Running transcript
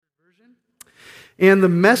And the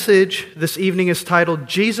message this evening is titled,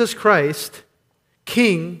 Jesus Christ,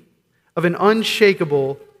 King of an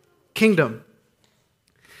Unshakable Kingdom.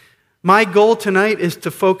 My goal tonight is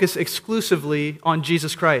to focus exclusively on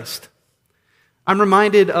Jesus Christ. I'm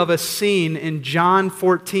reminded of a scene in John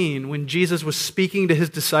 14 when Jesus was speaking to his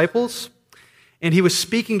disciples, and he was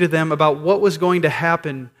speaking to them about what was going to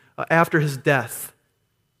happen after his death.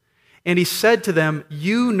 And he said to them,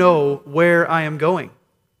 "You know where I am going."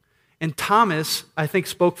 And Thomas, I think,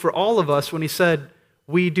 spoke for all of us when he said,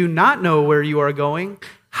 "We do not know where you are going.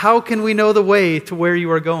 How can we know the way to where you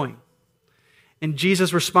are going?" And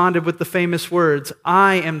Jesus responded with the famous words,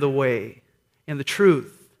 "I am the way and the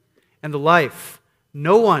truth and the life.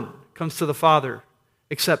 No one comes to the Father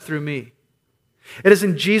except through me." It is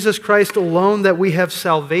in Jesus Christ alone that we have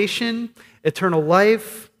salvation, eternal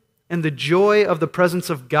life, and the joy of the presence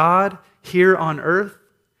of God here on earth.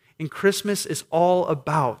 And Christmas is all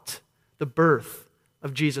about the birth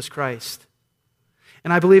of Jesus Christ.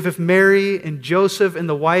 And I believe if Mary and Joseph and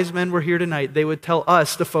the wise men were here tonight, they would tell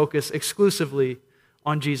us to focus exclusively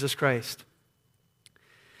on Jesus Christ.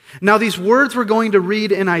 Now, these words we're going to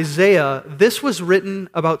read in Isaiah, this was written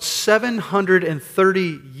about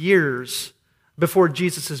 730 years before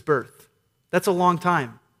Jesus' birth. That's a long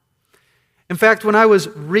time. In fact, when I was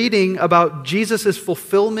reading about Jesus'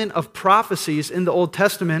 fulfillment of prophecies in the Old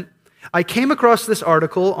Testament, I came across this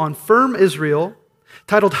article on Firm Israel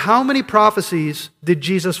titled, "How Many Prophecies Did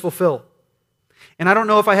Jesus Fulfill?" And I don't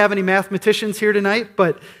know if I have any mathematicians here tonight,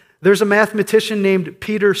 but there's a mathematician named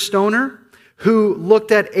Peter Stoner who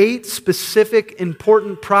looked at 8 specific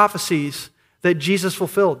important prophecies that Jesus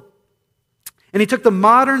fulfilled. And he took the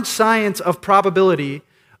modern science of probability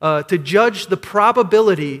to judge the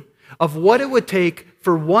probability of what it would take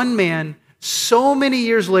for one man so many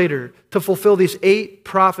years later to fulfill these 8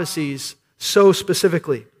 prophecies so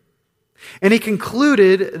specifically. And he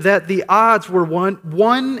concluded that the odds were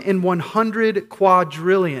 1 in 100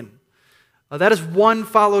 quadrillion. That is 1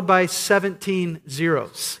 followed by 17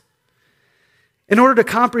 zeros. In order to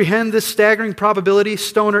comprehend this staggering probability,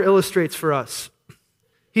 Stoner illustrates for us.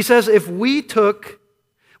 He says, if we took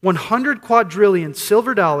 100 quadrillion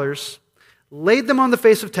silver dollars, laid them on the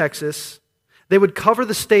face of Texas, they would cover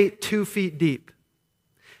the state 2 feet deep.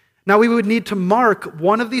 Now we would need to mark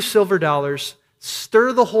one of these silver dollars,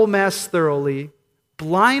 stir the whole mass thoroughly,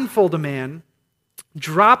 blindfold a man,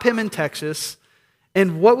 drop him in Texas,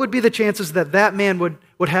 and what would be the chances that that man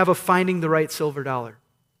would have of finding the right silver dollar?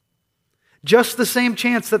 Just the same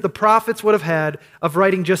chance that the prophets would have had of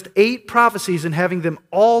writing just 8 prophecies and having them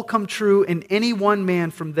all come true in any one man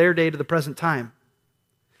from their day to the present time.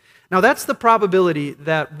 Now that's the probability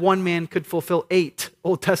that one man could fulfill 8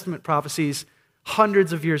 Old Testament prophecies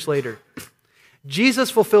hundreds of years later. Jesus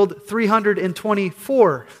fulfilled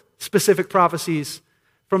 324 specific prophecies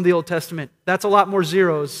from the Old Testament. That's a lot more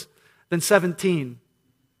zeros than 17.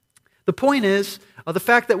 The point is, the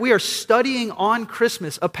fact that we are studying on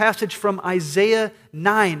Christmas a passage from Isaiah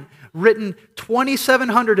 9, written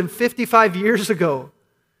 2,755 years ago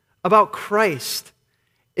about Christ,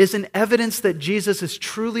 is an evidence that Jesus is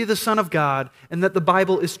truly the Son of God and that the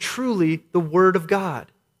Bible is truly the Word of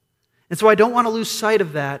God. And so I don't want to lose sight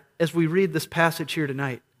of that as we read this passage here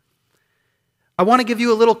tonight. I want to give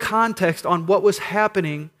you a little context on what was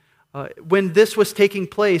happening when this was taking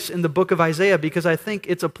place in the book of Isaiah, because I think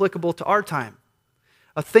it's applicable to our time.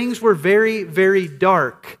 Things were very, very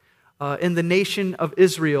dark in the nation of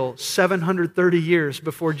Israel 730 years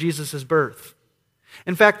before Jesus' birth.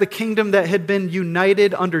 In fact, the kingdom that had been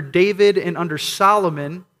united under David and under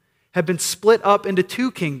Solomon had been split up into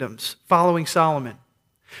 2 kingdoms following Solomon.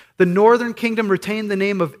 The northern kingdom retained the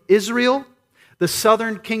name of Israel. The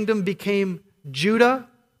southern kingdom became Judah.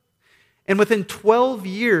 And within 12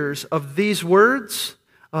 years of these words,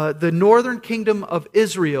 the northern kingdom of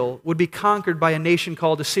Israel would be conquered by a nation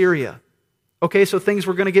called Assyria. Okay, so things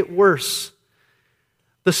were going to get worse.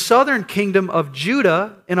 The southern kingdom of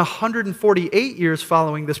Judah, in 148 years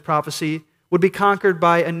following this prophecy, would be conquered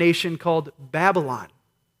by a nation called Babylon.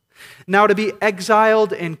 Now, to be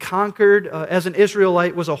exiled and conquered as an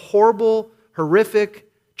Israelite was a horrible,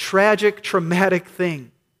 horrific, tragic, traumatic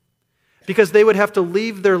thing. Because they would have to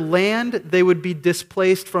leave their land, they would be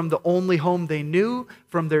displaced from the only home they knew,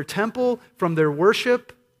 from their temple, from their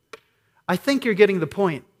worship. I think you're getting the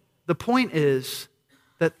point. The point is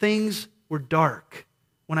that things were dark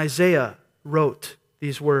when Isaiah wrote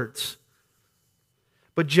these words.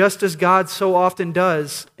 But just as God so often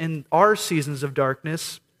does in our seasons of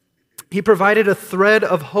darkness, He provided a thread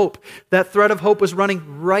of hope. That thread of hope was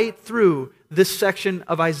running right through this section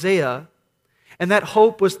of Isaiah, and that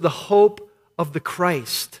hope was the hope of the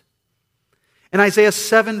Christ. In Isaiah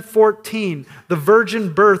 7:14, the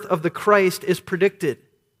virgin birth of the Christ is predicted.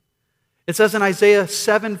 It says in Isaiah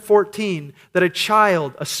 7:14 that a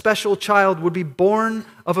child, a special child, would be born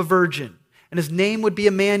of a virgin, and his name would be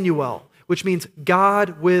Emmanuel, which means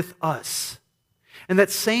God with us. And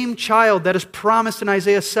that same child that is promised in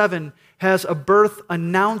Isaiah 7 has a birth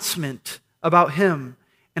announcement about him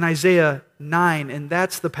in Isaiah 9, and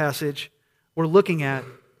that's the passage we're looking at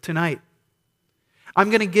tonight. I'm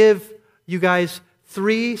going to give you guys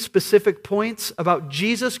 3 specific points about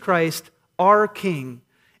Jesus Christ, our King.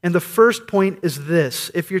 And the first point is this.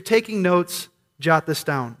 If you're taking notes, jot this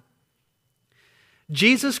down.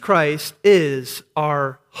 Jesus Christ is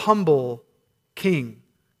our humble King.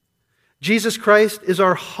 Jesus Christ is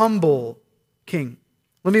our humble King.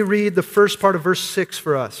 Let me read the first part of verse 6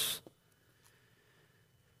 for us.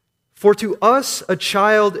 For to us a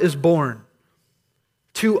child is born,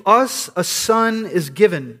 to us a son is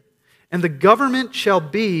given, and the government shall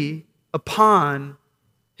be upon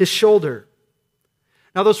his shoulder.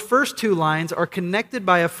 Now those first 2 lines are connected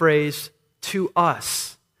by a phrase, to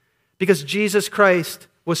us, because Jesus Christ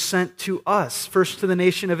was sent to us, first to the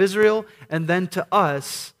nation of Israel, and then to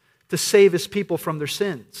us to save his people from their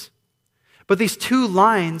sins. But these 2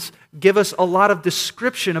 lines give us a lot of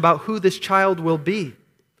description about who this child will be.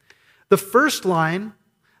 The first line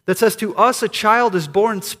that says, to us a child is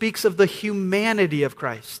born, speaks of the humanity of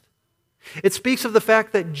Christ. It speaks of the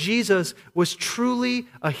fact that Jesus was truly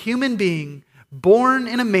a human being, born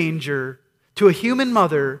in a manger, to a human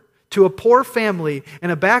mother, to a poor family in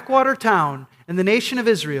a backwater town in the nation of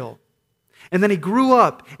Israel. And then he grew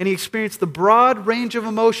up and he experienced the broad range of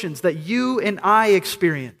emotions that you and I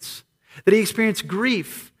experience. That he experienced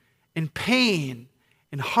grief and pain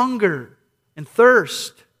and hunger and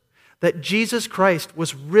thirst. That Jesus Christ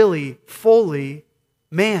was really fully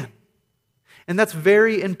man. And that's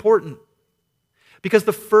very important. Because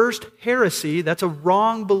the first heresy, that's a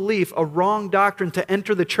wrong belief, a wrong doctrine to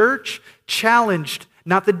enter the church, challenged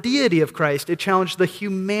not the deity of Christ, it challenged the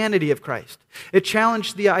humanity of Christ. It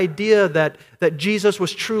challenged the idea that Jesus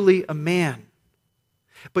was truly a man.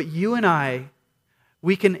 But you and I,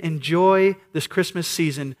 we can enjoy this Christmas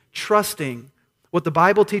season trusting what the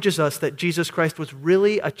Bible teaches us, that Jesus Christ was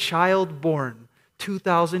really a child born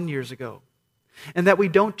 2,000 years ago. And that we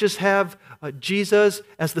don't just have Jesus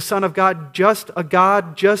as the Son of God, just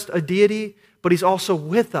a deity, but he's also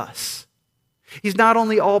with us. He's not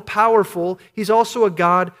only all-powerful, he's also a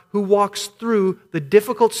God who walks through the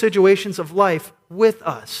difficult situations of life with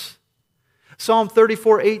us. Psalm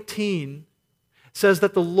 34:18 says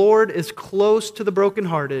that the Lord is close to the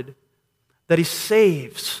brokenhearted, that he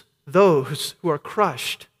saves those who are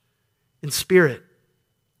crushed in spirit.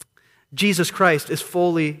 Jesus Christ is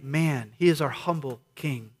fully man. He is our humble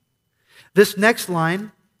King. This next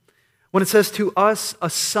line, when it says, to us a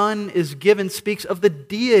son is given, speaks of the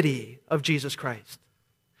deity of Jesus Christ.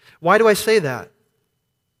 Why do I say that?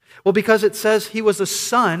 Well, because it says he was a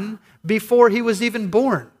son before he was even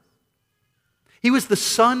born. He was the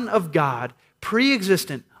Son of God,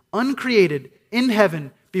 pre-existent, uncreated, in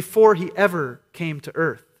heaven, before he ever came to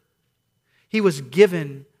earth. He was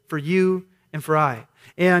given for you and for I.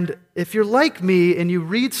 And if you're like me and you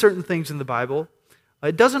read certain things in the Bible,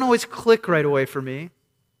 it doesn't always click right away for me.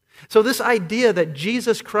 So this idea that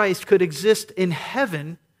Jesus Christ could exist in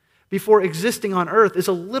heaven before existing on earth is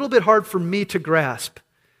a little bit hard for me to grasp.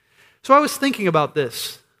 So I was thinking about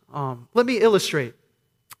this. Let me illustrate.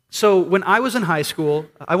 So when I was in high school,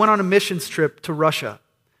 I went on a missions trip to Russia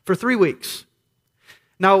for 3 weeks.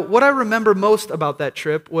 Now, what I remember most about that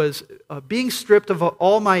trip was being stripped of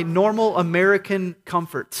all my normal American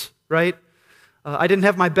comforts, right? I didn't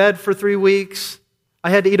have my bed for 3 weeks.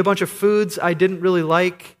 I had to eat a bunch of foods I didn't really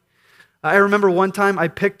like. I remember one time I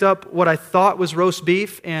picked up what I thought was roast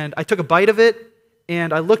beef, and I took a bite of it,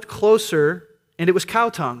 and I looked closer, and it was cow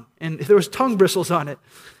tongue, and there was tongue bristles on it.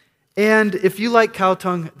 And if you like cow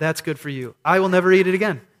tongue, that's good for you. I will never eat it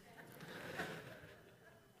again.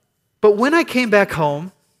 But when I came back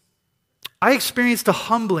home, I experienced a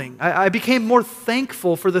humbling. I became more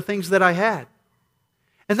thankful for the things that I had.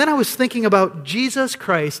 And then I was thinking about Jesus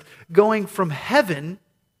Christ going from heaven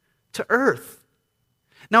to earth.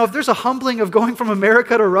 Now, if there's a humbling of going from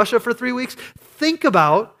America to Russia for 3 weeks, think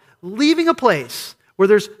about leaving a place where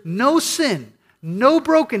there's no sin, no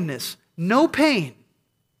brokenness, no pain,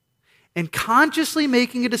 and consciously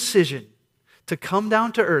making a decision to come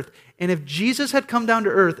down to earth. And if Jesus had come down to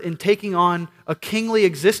earth and taking on a kingly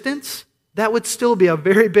existence, that would still be a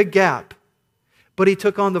very big gap. But he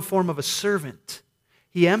took on the form of a servant.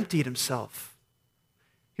 He emptied himself.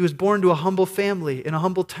 He was born to a humble family in a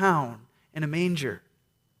humble town in a manger.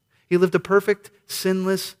 He lived a perfect,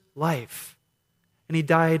 sinless life. And he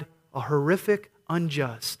died a horrific,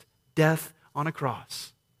 unjust death on a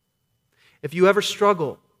cross. If you ever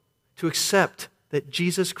struggle to accept that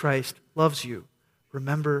Jesus Christ loves you,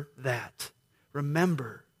 remember that.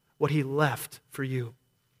 Remember what he left for you.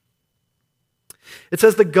 It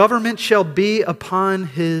says, the government shall be upon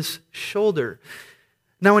his shoulder.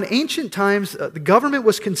 Now, in ancient times, the government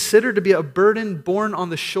was considered to be a burden borne on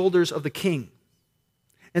the shoulders of the king.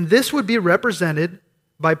 And this would be represented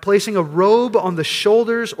by placing a robe on the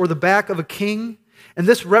shoulders or the back of a king. And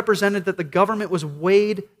this represented that the government was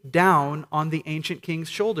weighed down on the ancient king's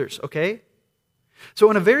shoulders, okay? So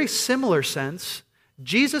in a very similar sense,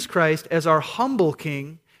 Jesus Christ, as our humble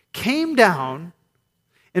king, came down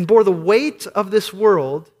and bore the weight of this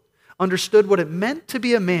world, understood what it meant to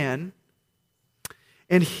be a man,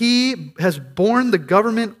 and he has borne the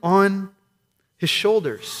government on his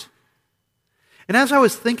shoulders. And as I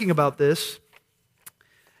was thinking about this,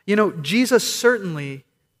 Jesus certainly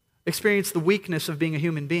experienced the weakness of being a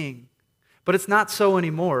human being, but it's not so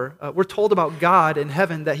anymore. We're told about God in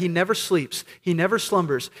heaven that he never sleeps, he never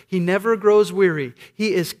slumbers, he never grows weary.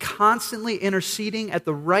 He is constantly interceding at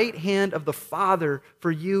the right hand of the Father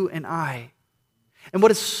for you and I. And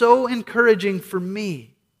what is so encouraging for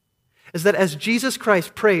me is that as Jesus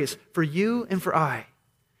Christ prays for you and for I,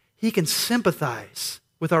 he can sympathize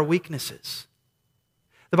with our weaknesses.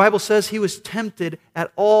 The Bible says he was tempted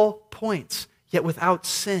at all points, yet without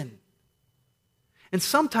sin. And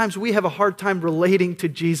sometimes we have a hard time relating to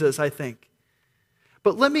Jesus, I think.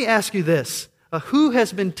 But let me ask you this. Who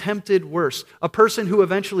has been tempted worse? A person who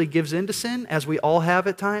eventually gives in to sin, as we all have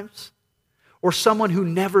at times? Or someone who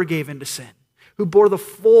never gave in to sin? Who bore the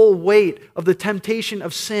full weight of the temptation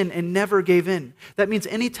of sin and never gave in? That means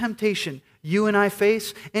any temptation you and I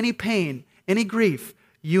face, any pain, any grief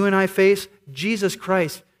you and I face, Jesus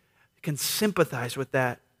Christ can sympathize with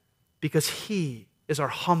that because he is our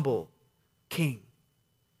humble king.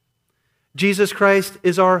 Jesus Christ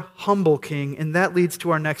is our humble king, and that leads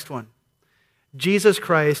to our next one. Jesus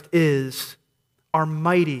Christ is our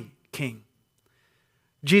mighty king.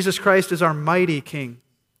 Jesus Christ is our mighty king.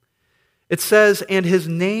 It says, and his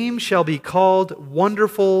name shall be called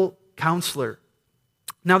Wonderful Counselor.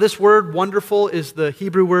 Now this word wonderful is the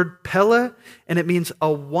Hebrew word pele, and it means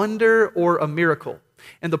a wonder or a miracle.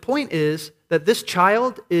 And the point is that this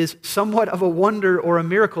child is somewhat of a wonder or a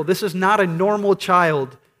miracle. This is not a normal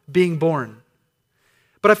child being born.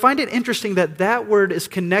 But I find it interesting that that word is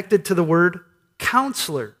connected to the word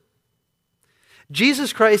counselor.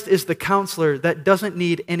 Jesus Christ is the counselor that doesn't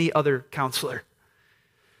need any other counselor.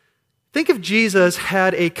 Think if Jesus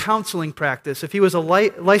had a counseling practice, if he was a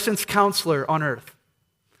licensed counselor on earth.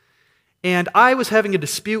 And I was having a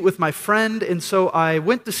dispute with my friend, and so I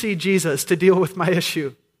went to see Jesus to deal with my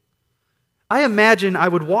issue. I imagine I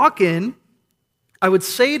would walk in, I would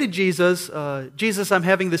say to Jesus, Jesus, I'm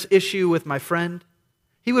having this issue with my friend.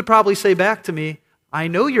 He would probably say back to me, I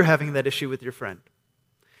know you're having that issue with your friend.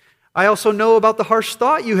 I also know about the harsh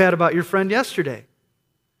thought you had about your friend yesterday.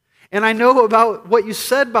 And I know about what you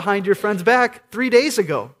said behind your friend's back 3 days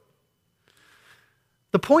ago.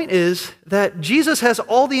 The point is that Jesus has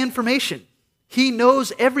all the information. He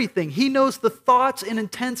knows everything. He knows the thoughts and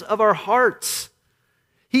intents of our hearts.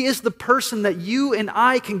 He is the person that you and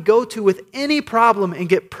I can go to with any problem and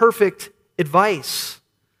get perfect advice.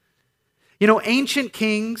 Ancient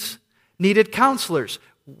kings needed counselors.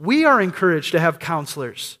 We are encouraged to have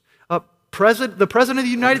counselors. The President of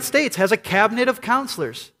the United States has a cabinet of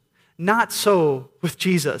counselors. Not so with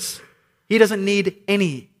Jesus. He doesn't need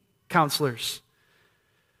any counselors.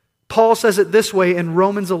 Paul says it this way in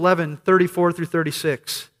Romans 11, 34 through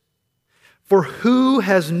 36. For who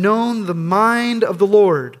has known the mind of the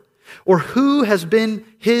Lord? Or who has been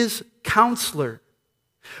his counselor?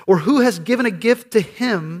 Or who has given a gift to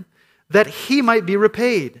him that he might be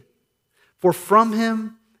repaid? For from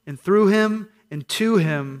him and through him and to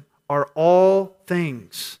him are all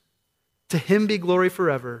things. To him be glory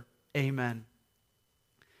forever. Amen.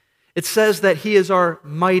 It says that he is our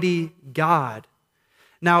mighty God.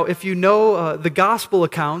 Now, if you know the gospel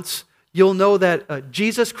accounts, you'll know that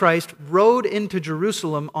Jesus Christ rode into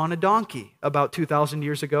Jerusalem on a donkey about 2,000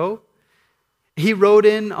 years ago. He rode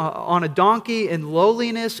in on a donkey in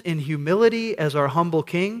lowliness, in humility as our humble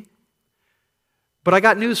king. But I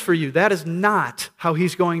got news for you. That is not how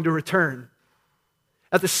he's going to return.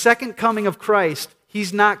 At the second coming of Christ,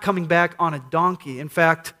 he's not coming back on a donkey. In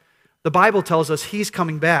fact, the Bible tells us he's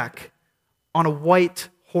coming back on a white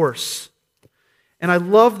horse. And I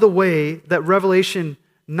love the way that Revelation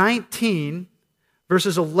 19,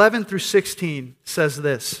 verses 11 through 16 says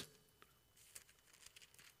this.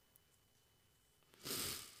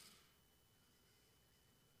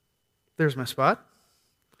 There's my spot.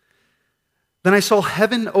 Then I saw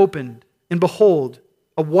heaven opened, and behold,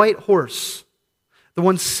 a white horse. The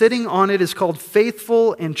one sitting on it is called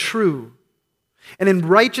Faithful and True. And in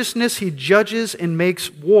righteousness he judges and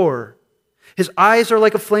makes war. His eyes are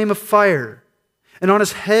like a flame of fire, and on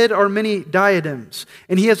his head are many diadems.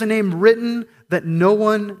 And he has a name written that no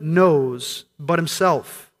one knows but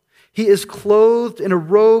himself. He is clothed in a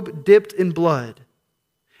robe dipped in blood.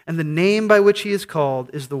 And the name by which he is called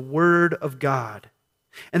is the Word of God.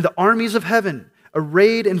 And the armies of heaven,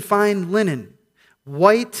 arrayed in fine linen,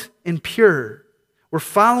 white and pure, were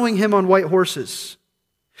following him on white horses.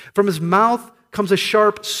 From his mouth comes a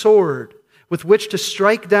sharp sword with which to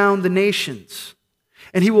strike down the nations.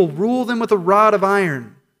 And he will rule them with a rod of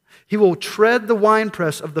iron. He will tread the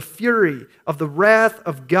winepress of the fury of the wrath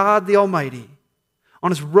of God the Almighty.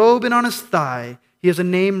 On his robe and on his thigh he has a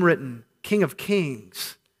name written, King of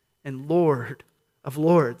Kings and Lord of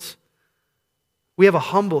Lords. We have a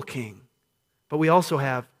humble king, but we also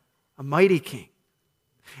have a mighty king.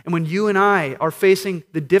 And when you and I are facing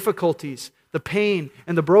the difficulties, the pain,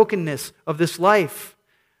 and the brokenness of this life,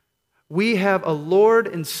 we have a Lord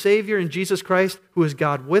and Savior in Jesus Christ who is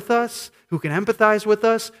God with us, who can empathize with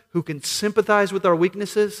us, who can sympathize with our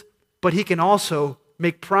weaknesses, but he can also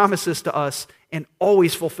make promises to us and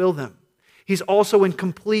always fulfill them. He's also in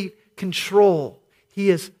complete control. He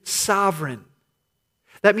is sovereign.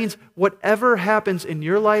 That means whatever happens in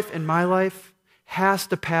your life and my life has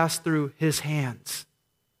to pass through his hands.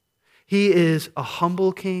 He is a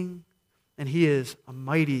humble king, and he is a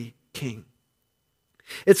mighty king.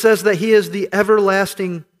 It says that he is the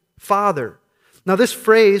everlasting Father. Now, this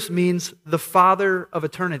phrase means the Father of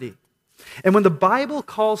eternity. And when the Bible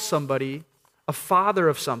calls somebody a father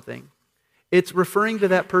of something, it's referring to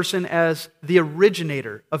that person as the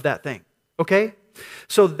originator of that thing. Okay?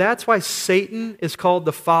 So that's why Satan is called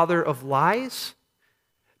the father of lies,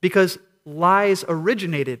 because lies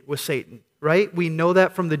originated with Satan, right? We know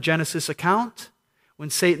that from the Genesis account, when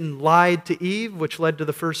Satan lied to Eve, which led to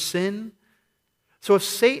the first sin. So if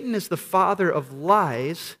Satan is the father of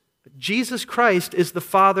lies, Jesus Christ is the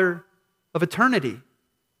father of eternity.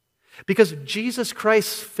 Because Jesus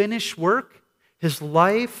Christ's finished work, his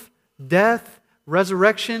life, death,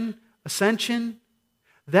 resurrection, ascension,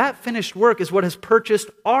 that finished work is what has purchased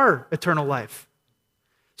our eternal life.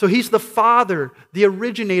 So he's the Father, the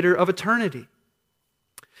originator of eternity.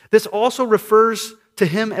 This also refers to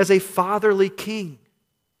him as a fatherly king.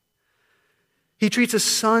 He treats his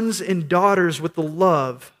sons and daughters with the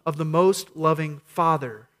love of the most loving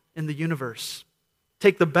father in the universe.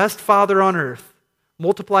 Take the best father on earth,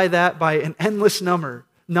 multiply that by an endless number,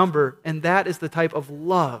 and that is the type of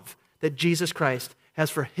love that Jesus Christ has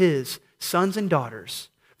for his sons and daughters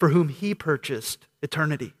for whom he purchased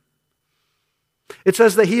eternity. It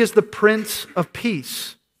says that he is the Prince of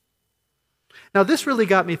Peace. Now, this really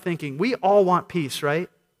got me thinking. We all want peace, right?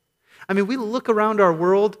 I mean, we look around our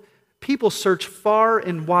world, people search far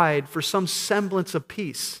and wide for some semblance of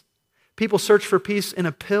peace. People search for peace in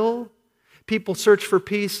a pill. People search for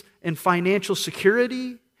peace in financial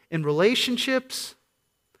security, in relationships.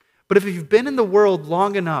 But if you've been in the world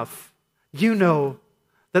long enough, you know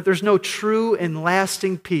that there's no true and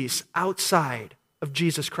lasting peace outside of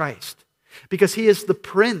Jesus Christ, because he is the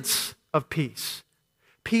Prince of Peace.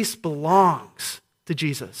 Peace belongs to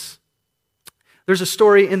Jesus. There's a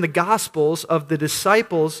story in the Gospels of the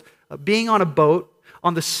disciples being on a boat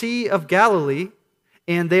on the Sea of Galilee,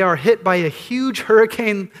 and they are hit by a huge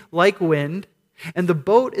hurricane-like wind, and the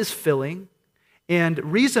boat is filling, and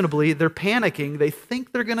reasonably, they're panicking. They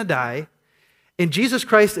think they're going to die. And Jesus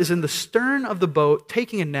Christ is in the stern of the boat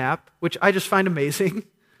taking a nap, which I just find amazing.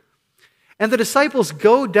 And the disciples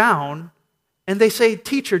go down and they say,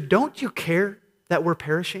 "Teacher, don't you care that we're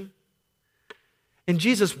perishing?" And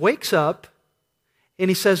Jesus wakes up and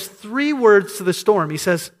he says 3 words to the storm. He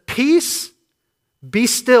says, "Peace, be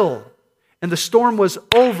still." And the storm was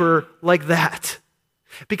over like that.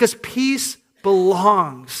 Because peace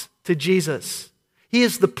belongs to Jesus. He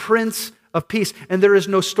is the Prince of Peace. And there is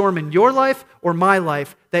no storm in your life or my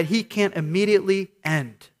life that he can't immediately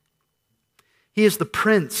end. He is the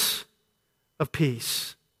Prince of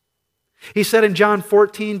Peace. He said in John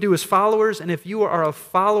 14 to his followers, and if you are a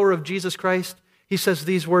follower of Jesus Christ, he says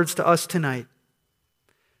these words to us tonight: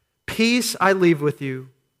 "Peace I leave with you,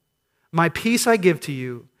 my peace I give to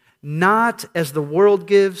you, not as the world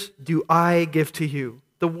gives, do I give to you."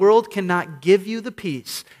 The world cannot give you the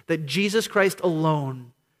peace that Jesus Christ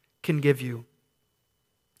alone can give you.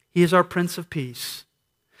 He is our Prince of Peace.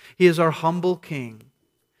 He is our humble King.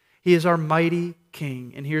 He is our mighty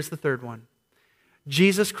King. And here's the third one.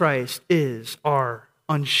 Jesus Christ is our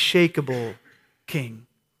unshakable king.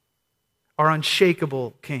 Our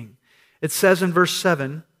unshakable king. It says in verse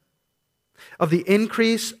 7, of the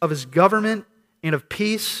increase of his government and of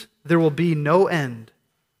peace there will be no end,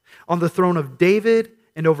 on the throne of David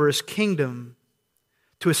and over his kingdom,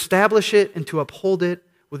 to establish it and to uphold it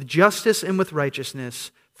with justice and with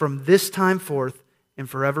righteousness from this time forth and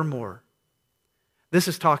forevermore. This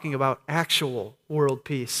is talking about actual world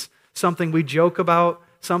peace, something we joke about,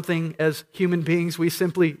 something as human beings we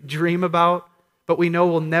simply dream about, but we know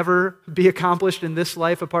will never be accomplished in this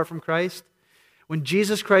life apart from Christ. When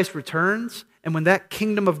Jesus Christ returns, and when that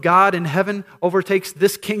kingdom of God in heaven overtakes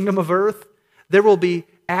this kingdom of earth, there will be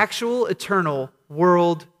actual eternal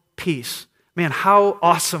world peace. Man, how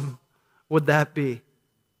awesome would that be?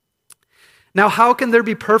 Now, how can there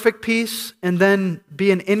be perfect peace and then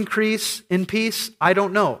be an increase in peace? I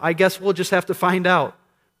don't know. I guess we'll just have to find out.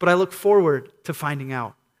 But I look forward to finding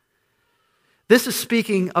out. This is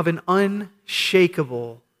speaking of an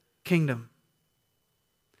unshakable kingdom.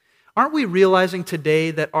 Aren't we realizing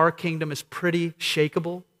today that our kingdom is pretty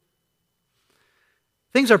shakable?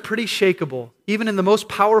 Things are pretty shakable, even in the most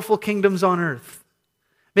powerful kingdoms on earth.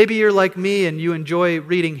 Maybe you're like me and you enjoy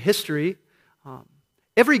reading history.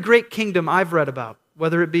 Every great kingdom I've read about,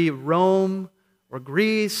 whether it be Rome or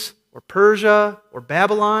Greece or Persia or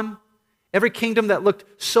Babylon, every kingdom that looked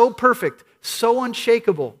so perfect, so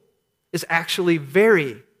unshakable, is actually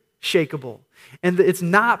very shakable. And it's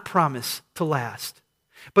not promised to last.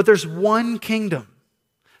 But there's one kingdom.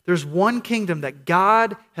 There's one kingdom that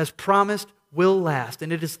God has promised will last.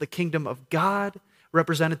 And it is the kingdom of God,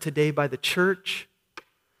 represented today by the church.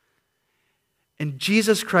 And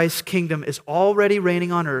Jesus Christ's kingdom is already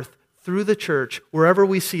reigning on earth through the church, wherever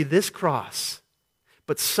we see this cross.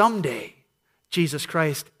 But someday, Jesus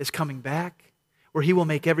Christ is coming back, where he will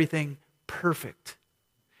make everything perfect.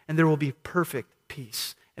 And there will be perfect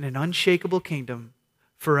peace and an unshakable kingdom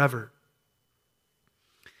forever.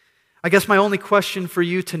 I guess my only question for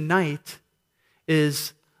you tonight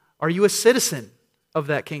is, are you a citizen of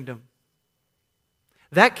that kingdom?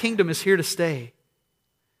 That kingdom is here to stay.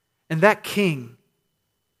 And that king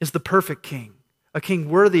is the perfect king, a king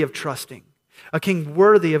worthy of trusting, a king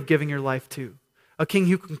worthy of giving your life to, a king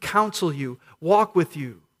who can counsel you, walk with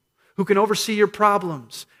you, who can oversee your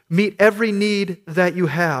problems, meet every need that you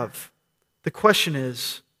have. The question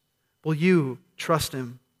is, will you trust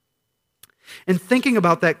him? In thinking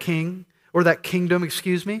about that king, or that kingdom,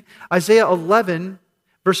 Isaiah 11,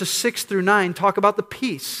 verses 6 through 9, talk about the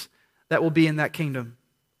peace that will be in that kingdom.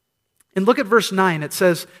 And look at verse 9. It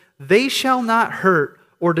says, "They shall not hurt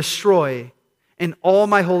or destroy in all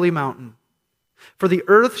my holy mountain. For the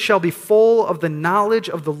earth shall be full of the knowledge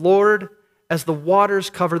of the Lord as the waters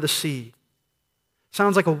cover the sea."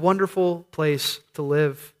 Sounds like a wonderful place to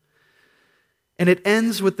live. And it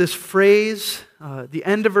ends with this phrase, the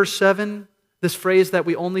end of verse 7, this phrase that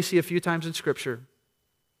we only see a few times in Scripture.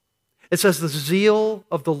 It says, "The zeal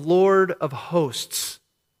of the Lord of hosts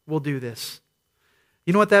will do this."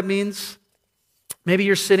 You know what that means? Maybe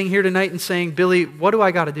you're sitting here tonight and saying, "Billy, what do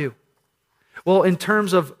I got to do?" Well, in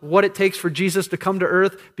terms of what it takes for Jesus to come to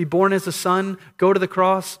earth, be born as a son, go to the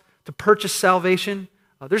cross, to purchase salvation,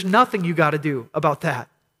 there's nothing you got to do about that.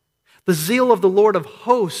 The zeal of the Lord of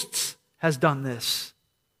hosts has done this.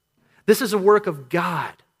 This is a work of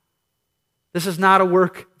God. This is not a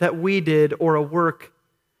work that we did or a work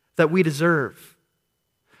that we deserve.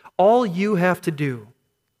 All you have to do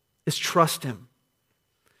is trust Him.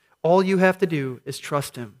 All you have to do is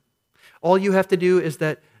trust Him. All you have to do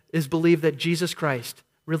is believe that Jesus Christ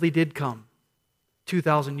really did come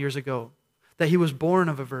 2,000 years ago, that He was born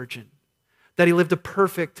of a virgin, that He lived a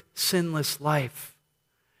perfect, sinless life,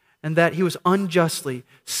 and that He was unjustly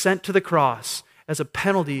sent to the cross as a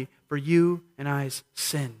penalty for you and I's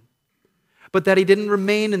sin. But that He didn't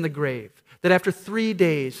remain in the grave, that after 3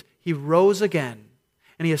 days He rose again,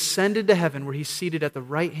 and He ascended to heaven where He's seated at the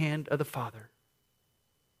right hand of the Father.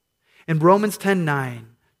 And Romans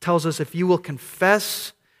 10:9 tells us, if you will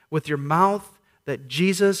confess with your mouth that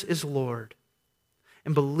Jesus is Lord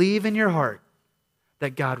and believe in your heart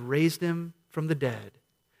that God raised Him from the dead,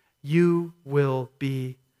 you will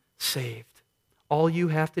be saved. All you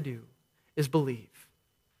have to do is believe.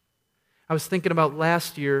 I was thinking about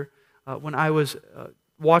last year when I was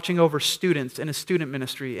watching over students in a student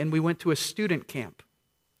ministry, and we went to a student camp.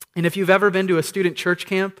 And if you've ever been to a student church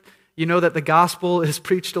camp, you know that the gospel is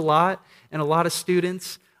preached a lot, and a lot of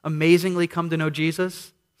students amazingly come to know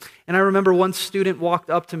Jesus. And I remember one student walked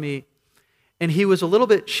up to me, and he was a little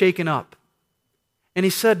bit shaken up. And he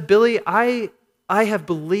said, "Billy, I have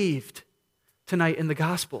believed tonight in the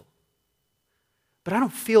gospel, but I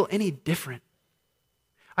don't feel any different.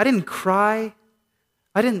 I didn't cry.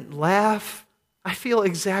 I didn't laugh. I feel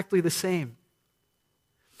exactly the same.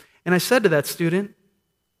 And I said to that student,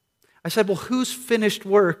 I said, well, whose finished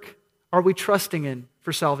work are we trusting in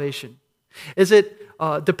for salvation? Is it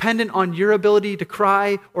dependent on your ability to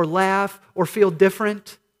cry or laugh or feel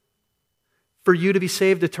different for you to be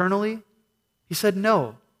saved eternally? He said,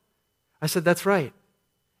 no. I said, that's right.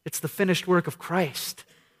 It's the finished work of Christ.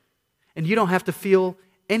 And you don't have to feel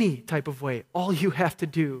any type of way. All you have to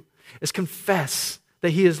do is confess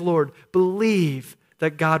that He is Lord. Believe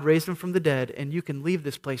that God raised Him from the dead, and you can leave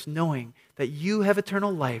this place knowing that you have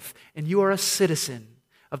eternal life and you are a citizen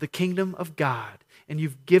of the kingdom of God, and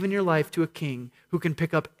you've given your life to a King who can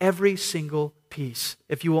pick up every single piece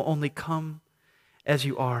if you will only come as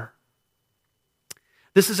you are.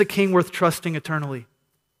 This is a King worth trusting eternally.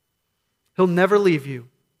 He'll never leave you.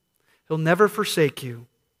 He'll never forsake you.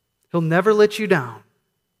 He'll never let you down.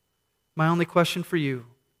 My only question for you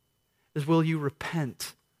is, will you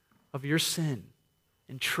repent of your sin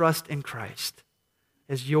and trust in Christ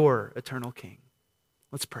as your eternal King?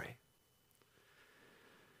 Let's pray.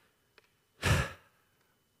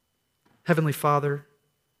 Heavenly Father,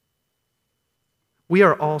 we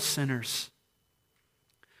are all sinners.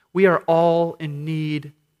 We are all in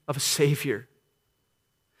need of a Savior.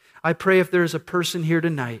 I pray if there is a person here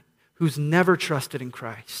tonight who's never trusted in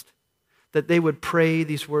Christ, that they would pray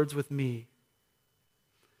these words with me.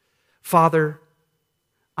 Father,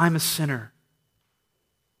 I'm a sinner.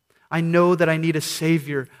 I know that I need a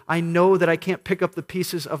Savior. I know that I can't pick up the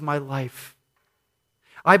pieces of my life.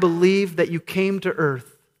 I believe that you came to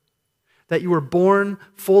earth, that you were born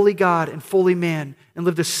fully God and fully man and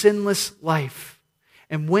lived a sinless life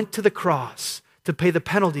and went to the cross to pay the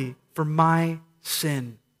penalty for my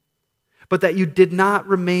sin. But that you did not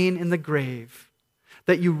remain in the grave,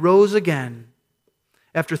 that you rose again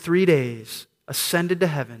after 3 days, ascended to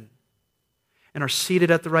heaven, and are seated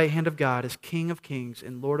at the right hand of God as King of kings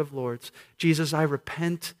and Lord of lords. Jesus, I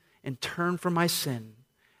repent and turn from my sin.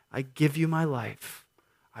 I give you my life.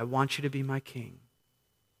 I want you to be my King.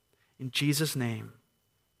 In Jesus' name,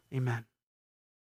 amen.